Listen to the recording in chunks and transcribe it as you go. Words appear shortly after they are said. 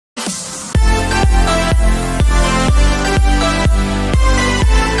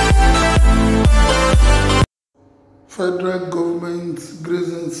Federal government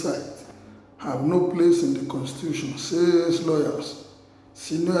grazing sites have no place in the constitution, says lawyers.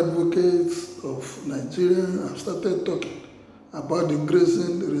 Senior advocates of Nigeria have started talking about the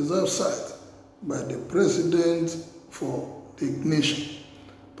grazing reserve site by the president for the nation.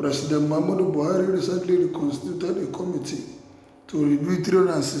 President Muhammadu Buhari recently reconstituted a committee to review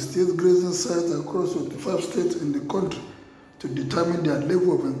 368 grazing sites across 25 states in the country to determine their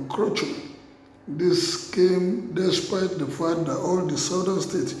level of encroachment. This came despite the fact that all the southern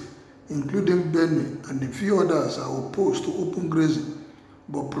states, including Benue and a few others, are opposed to open grazing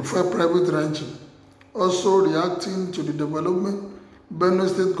but prefer private ranching. Also reacting to the development, Benue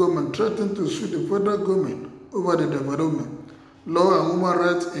state government threatened to sue the federal government over the development. Law and human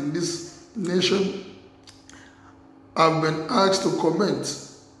rights in this nation have been asked to comment,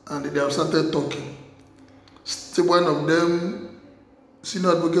 and they have started talking. One of them,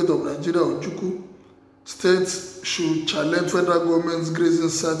 Senior Advocate of Nigeria, Ojukwu, states should challenge federal government's grazing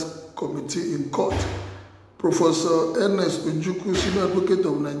site committee in court. Professor Ernest Ojukwu, Senior Advocate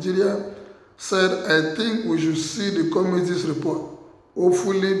of Nigeria, said, "I think we should see the committee's report.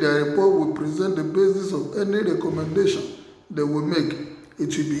 Hopefully, their report will present the basis of any recommendation they will make.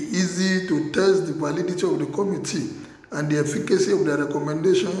 It will be easy to test the validity of the committee and the efficacy of their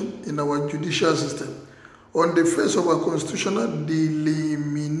recommendation in our judicial system. On the face of a constitutional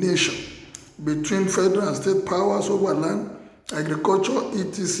delimitation between federal and state powers over land, agriculture,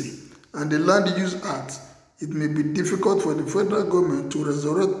 etc., and the Land Use Act, it may be difficult for the federal government to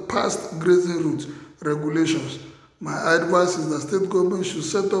resurrect past grazing route regulations. My advice is that state government should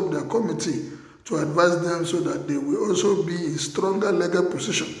set up their committee to advise them so that they will also be in stronger legal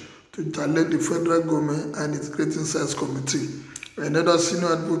position to challenge the federal government and its grazing sites committee." Another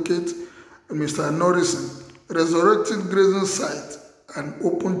senior advocate, Mr. Norrison, resurrected grazing site and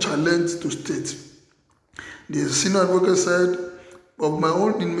open challenge to state. The senior advocate said,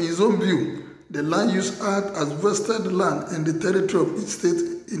 in his own view, the Land Use Act has vested land in the territory of each state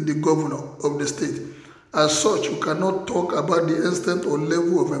in the governor of the state. As such, you cannot talk about the extent or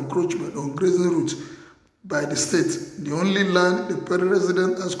level of encroachment on grazing routes by the state. The only land the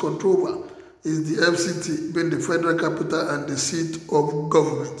president has control over is the FCT, being the federal capital and the seat of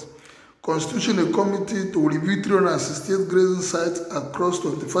government. Constituting a committee to review 368 grazing sites across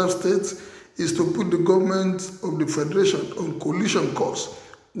 25 states is to put the government of the federation on collision course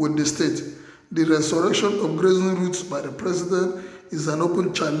with the state. The resurrection of grazing routes by the president is an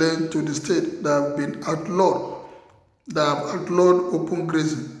open challenge to the state that have outlawed open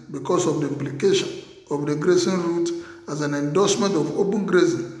grazing because of the implication of the grazing route as an endorsement of open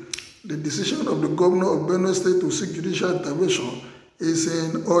grazing. The decision of the governor of Benue State to seek judicial intervention is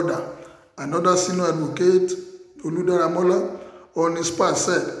in order. Another senior advocate, Oludaramola, on his part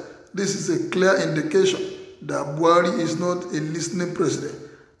said, "This is a clear indication that Buhari is not a listening president.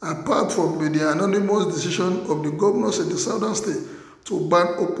 Apart from the anonymous decision of the governors in the southern state to ban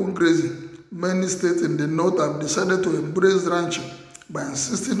open grazing, many states in the north have decided to embrace ranching by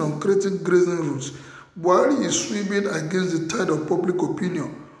insisting on creating grazing routes. Buhari is swimming against the tide of public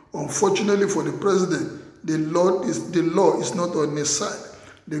opinion. Unfortunately for the president, the law is not on his side.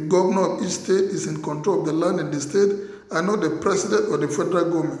 The governor of each state is in control of the land in the state and not the president or the federal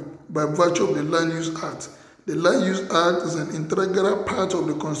government by virtue of the Land Use Act. The Land Use Act is an integral part of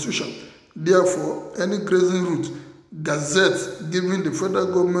the Constitution. Therefore, any grazing route gazette giving the federal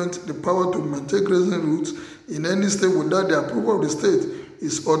government the power to maintain grazing routes in any state without the approval of the state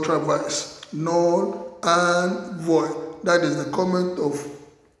is ultra-vires, null and void." That is the comment of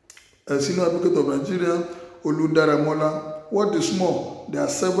a senior advocate of Nigeria, Oludaramola. What is more, there are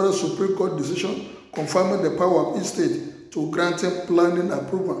several Supreme Court decisions confirming the power of each state to granting planning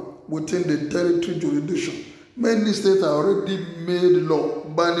approval within the territory jurisdiction. Many states have already made law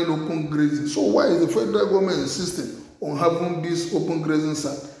banning open grazing. So why is the federal government insisting on having this open grazing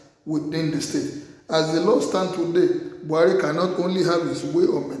site within the state? As the law stands today, Buhari cannot only have his way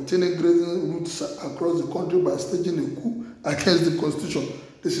of maintaining grazing routes across the country by staging a coup against the constitution.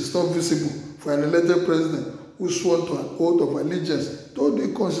 This is not visible for an elected president who swore to an oath of allegiance to the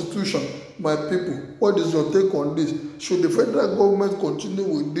constitution. My people, what is your take on this? Should the federal government continue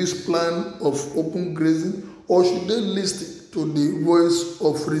with this plan of open grazing, or should they listen to the voice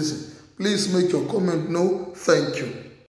of reason? Please make your comment known. Thank you.